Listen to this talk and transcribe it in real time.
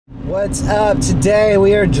What's up? Today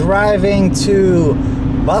we are driving to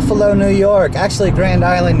Buffalo, New York. Actually Grand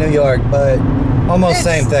Island, New York, but almost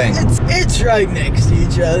same thing. It's right next to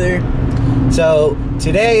each other. So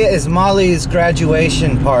today is Molly's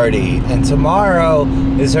graduation party, and tomorrow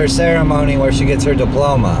is her ceremony where she gets her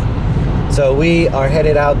diploma. So we are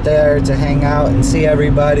headed out there to hang out and see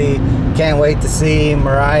everybody. Can't wait to see.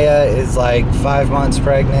 Mariah is like 5 months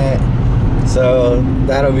pregnant, so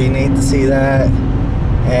that'll be neat to see that.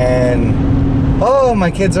 And oh, my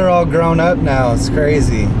kids are all grown up now. It's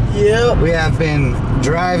crazy. Yep. We have been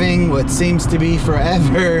driving what seems to be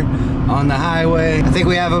forever on the highway. I think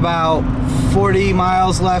we have about 40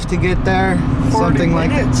 miles left to get there. 40 something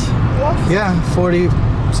minutes. Like that. Yeah, 40,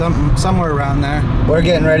 somewhere around there. We're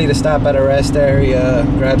getting ready to stop at a rest area,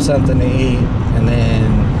 grab something to eat, and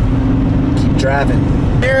then keep driving.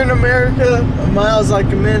 Here in America, a mile's like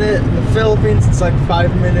a minute. In the Philippines, it's like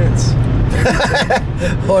 5 minutes.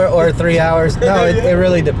 or 3 hours. No, it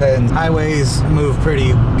really depends. Highways move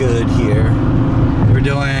pretty good here. We're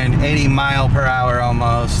doing 80 mile per hour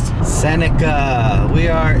almost. Seneca. We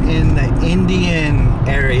are in the Indian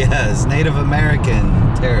areas, Native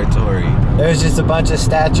American territory. There's just a bunch of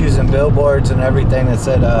statues and billboards and everything that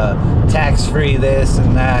said tax-free this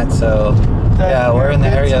and that. So yeah, we're in the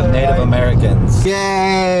area of Native Americans.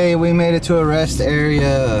 Yay, we made it to a rest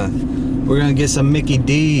area. We're gonna get some Mickey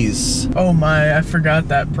D's. Oh my, I forgot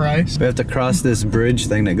that price. We have to cross this bridge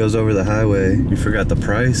thing that goes over the highway. You forgot the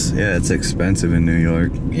price? Yeah, it's expensive in New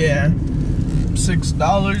York. Yeah,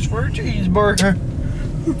 $6 for a cheeseburger.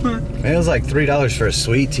 It was like $3 for a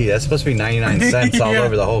sweet tea. That's supposed to be 99 cents all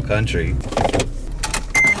over the whole country.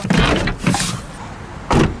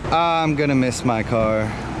 I'm gonna miss my car.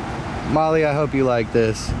 Molly, I hope you like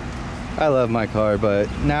this. I love my car, but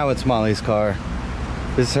now it's Molly's car.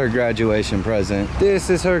 This is her graduation present. This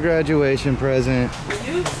is her graduation present.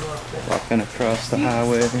 Walking across the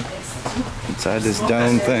highway inside this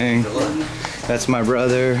dome thing. That's my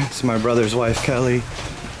brother. It's my brother's wife, Kelly.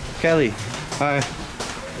 Kelly, hi.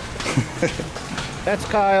 That's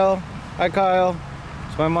Kyle. Hi, Kyle.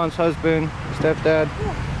 It's my mom's husband, stepdad.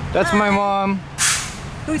 That's my mom.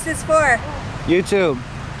 Who's this for? YouTube.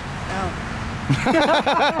 Oh.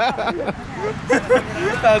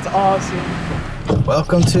 That's awesome.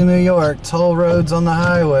 Welcome to New York. Toll roads on the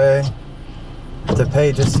highway. To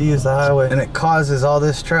pay just to use the highway, and it causes all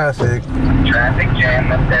this traffic. Traffic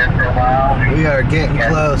jam up there for a while. We are getting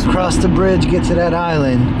close. Cross the bridge, get to that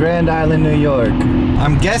island. Grand Island, New York.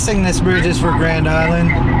 I'm guessing this bridge is for Grand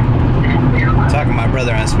Island. I'm talking to my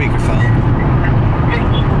brother on speakerphone.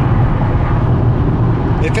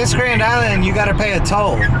 If it's Grand Island, you gotta pay a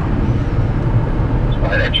toll.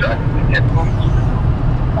 Why that truck?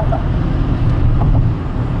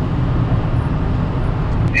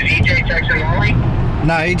 Is EJ texting Molly?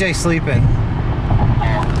 No, EJ's sleeping.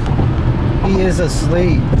 He is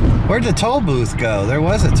asleep. Where'd the toll booth go? There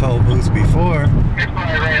was a toll booth before. It's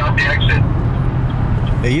probably right off the exit.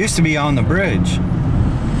 It used to be on the bridge.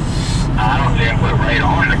 I don't think we're right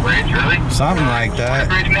on the bridge, really. Something like that.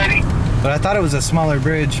 Bridge, maybe? But I thought it was a smaller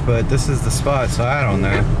bridge, but this is the spot, so I don't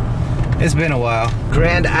know. It's been a while.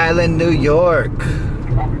 Grand Island, New York.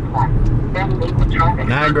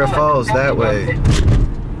 Niagara Falls that way.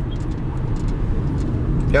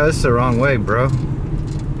 Yeah, this is the wrong way, bro.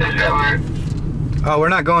 Oh, we're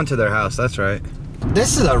not going to their house, that's right.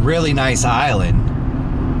 This is a really nice island.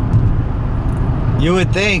 You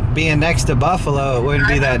would think being next to Buffalo it wouldn't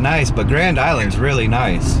be that nice, but Grand Island's really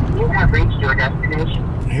nice. You have reached your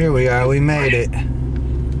destination. Here we are, we made it.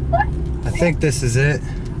 I think this is it.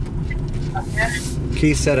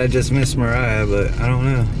 Keith said I just missed Mariah, but I don't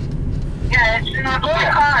know. Yeah, it's in a blue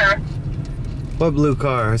car. What blue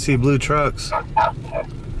car? I see blue trucks.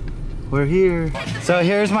 We're here. So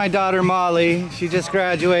here's my daughter Molly. She just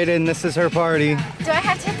graduated and this is her party. Do I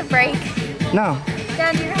have to hit the brake? No.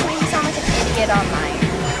 Dad, you're gonna make me sound like an idiot online.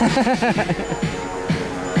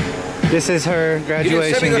 This is her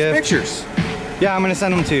graduation send me those gift. pictures. Yeah, I'm gonna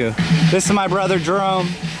send them to you. This is my brother Jerome.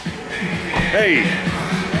 Hey.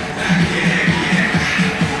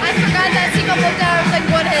 I forgot that single book that I was like,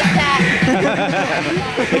 what is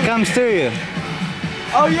that? It comes to you.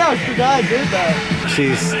 Oh yeah, I forgot I did that.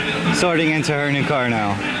 She's sorting into her new car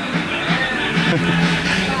now.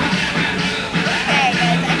 Okay,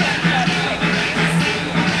 guys, I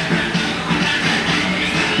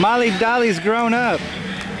can't Molly Dolly's grown up.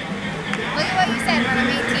 look at what you said when I'm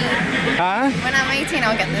 18. Huh? When I'm 18,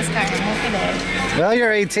 I'll get this car. Look at it. Well,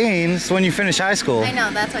 you're 18. It's when you finish high school. I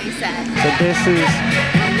know, that's what you said. But this is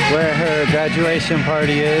where her graduation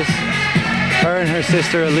party is. Her and her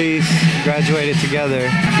sister Elise graduated together.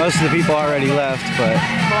 Most of the people already left, but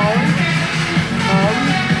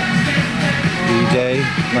DJ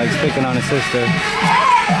likes picking on his sister.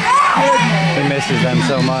 He misses them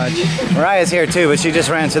so much. Mariah's here too, but she just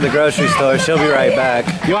ran to the grocery store. She'll be right back.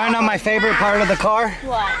 You wanna know my favorite part of the car?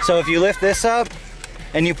 What? So if you lift this up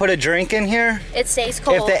and you put a drink in here, It stays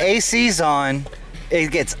cold. if the AC's on,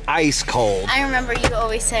 it gets ice cold. I remember you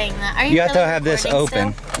always saying that. Are You have to really have this recording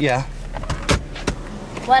open. still? Yeah.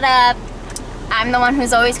 What up? I'm the one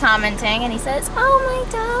who's always commenting, and he says, "Oh, my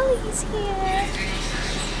Dolly's here."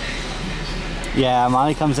 Yeah,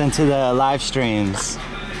 Molly comes into the live streams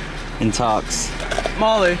and talks.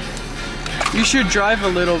 Molly, you should drive a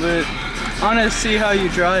little bit. I want to see how you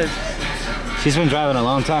drive. She's been driving a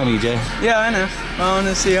long time, EJ. Yeah, I know. I want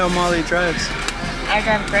to see how Molly drives. I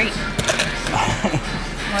drive great.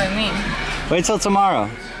 What do you mean? Wait till tomorrow.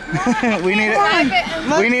 we need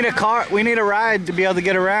a car. We need a ride to be able to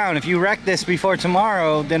get around. If you wreck this before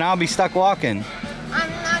tomorrow, then I'll be stuck walking.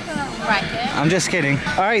 I'm not gonna wreck it. I'm just kidding.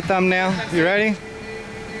 All right, thumbnail. You ready?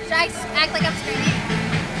 Should I act like I'm screaming?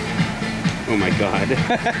 Oh my God.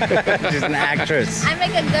 She's an actress. I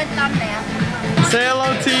make a good thumbnail. Say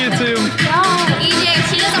hello to you too. EJ, if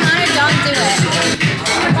she doesn't want it, don't do it.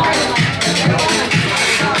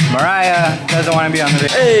 Mariah doesn't want to be on the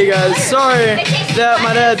video. Hey guys, sorry that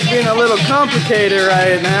my dad's being a little complicated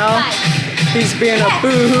right now. He's being a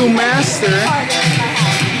boo-hoo master. I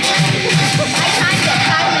timed it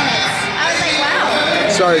 5 minutes. I was like, wow.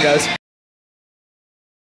 Sorry guys.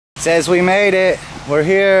 Says we made it. We're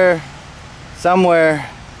here somewhere.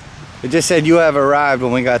 It just said you have arrived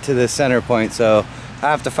when we got to this center point, so I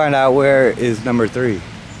have to find out where is number 3.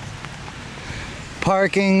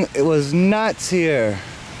 Parking, it was nuts here.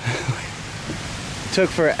 Took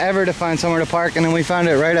forever to find somewhere to park, and then we found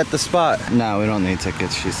it right at the spot. No, we don't need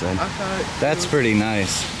tickets, she said. That's pretty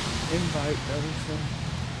nice.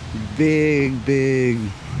 Big,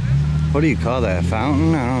 what do you call that? A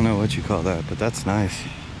fountain? I don't know what you call that, but that's nice.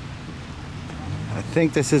 I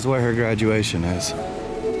think this is where her graduation is.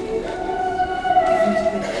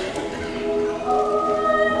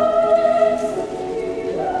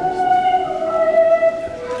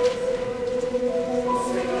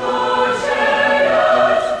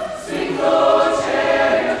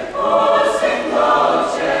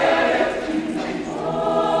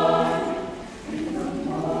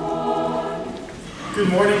 Good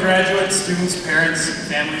morning, graduates, students, parents,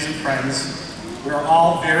 families, and friends. We are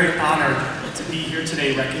all very honored to be here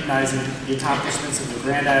today recognizing the accomplishments of the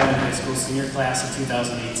Grand Island High School senior class of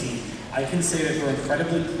 2018. I can say that we're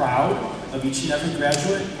incredibly proud of each and every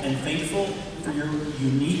graduate and thankful for your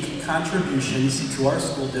unique contributions to our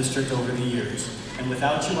school district over the years. And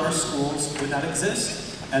without you, our schools would not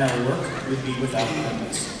exist, and our work would be without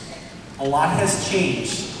purpose. A lot has changed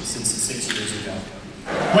since 6 years ago.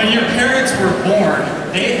 When your parents were born,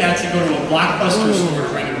 they had to go to a Blockbuster store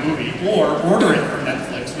to rent a movie, or order it from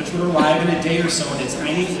Netflix, which would arrive in a day or so in a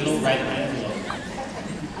tiny little red envelope.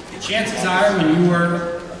 Chances are, when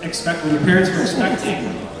your parents were expecting,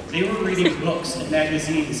 they were reading books and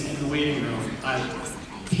magazines in the waiting room on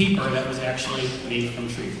paper that was actually made from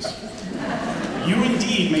trees. You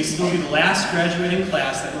indeed may still be the last graduating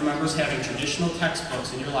class that remembers having traditional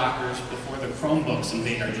textbooks in your lockers before the Chromebooks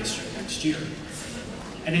invade our district next year.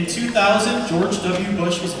 And in 2000, George W.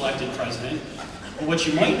 Bush was elected president. But what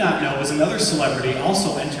you might not know is another celebrity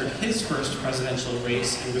also entered his first presidential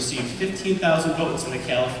race and received 15,000 votes in the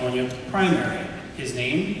California primary. His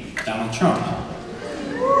name, Donald Trump.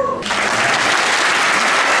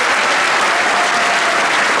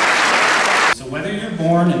 So whether you're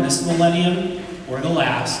born in this millennium or the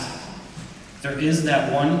last, there is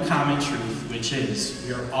that one common truth, which is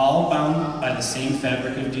we are all bound by the same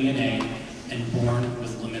fabric of DNA and born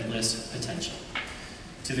with limitless potential.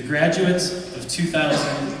 To the graduates of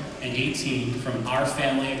 2018, from our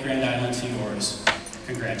family at Grand Island to yours,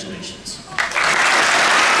 congratulations.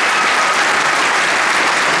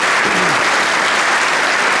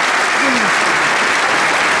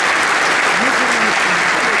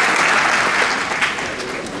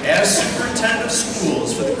 As Superintendent of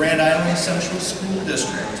Schools for the Grand Island Central School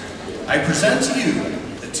District, I present to you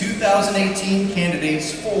the 2018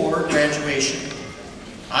 candidates for graduation.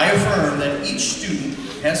 I affirm that each student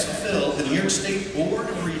has fulfilled the New York State Board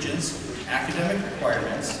of Regents academic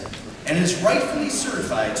requirements and is rightfully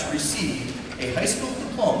certified to receive a high school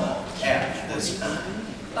diploma at this time.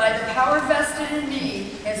 By the power vested in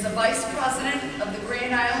me as the Vice President of the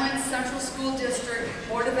Grand Island Central School District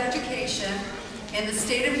Board of Education and the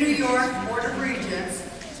State of New York Board of Regents,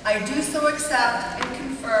 I do so accept and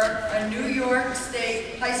confirm confer a New York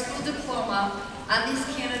State high school diploma on these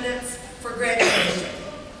candidates for graduation.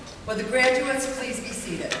 Will the graduates please be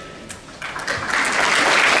seated?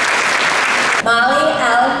 Molly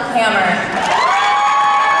L. Hammer.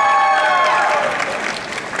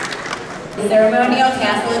 Ceremonial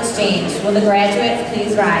tassel exchange. Will the graduates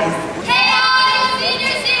please rise? Hey, all you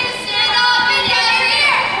seniors here, stand up and get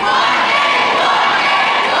here!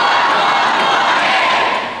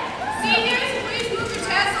 Seniors, please move your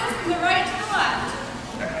tassels from the right to the left.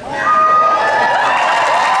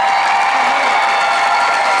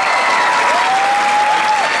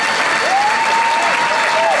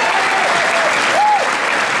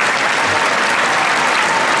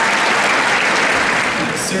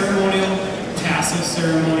 The ceremonial tassel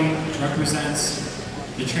ceremony represents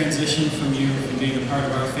the transition from you from being a part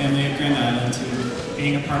of our family at Grand Island to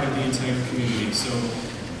being a part of the entire community. So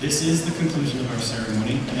this is the conclusion of our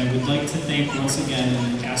ceremony, and I would like to thank once again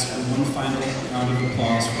and ask for one final round of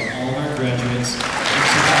applause for all of our graduates.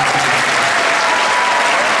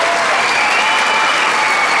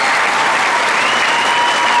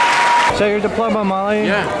 Show your diploma, Molly.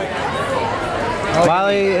 Yeah.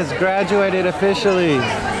 Molly is graduated officially.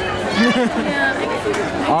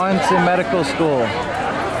 On to medical school.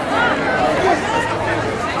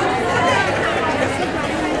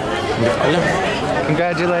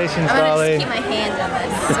 Congratulations, I'm gonna Dolly. just keep my hand on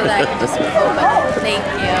this so that I can just open it. Thank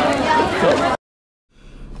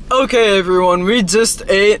you. Okay, everyone, we just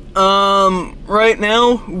ate. Right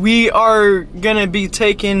now we are gonna be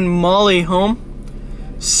taking Molly home.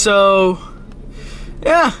 So,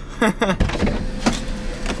 yeah.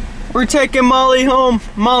 We're taking Molly home.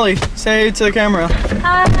 Molly, say hey to the camera.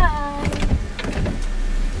 Hi.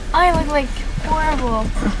 I look like horrible.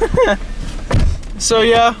 So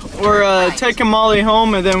yeah, we're taking Molly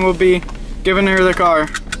home and then we'll be giving her the car.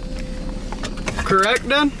 Correct,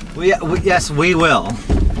 Dad? Yes, we will.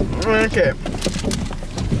 Okay.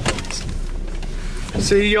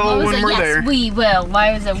 See y'all when we're there. Yes, we will.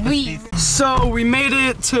 Why was it we? So we made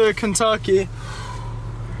it to Kentucky.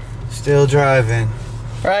 Still driving.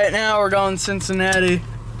 Right now we're going to Cincinnati.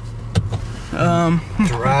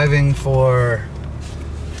 Driving for,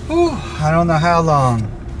 I don't know how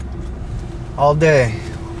long. All day.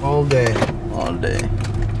 All day. All day.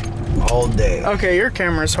 All day. Okay, your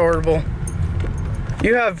camera's horrible.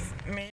 You have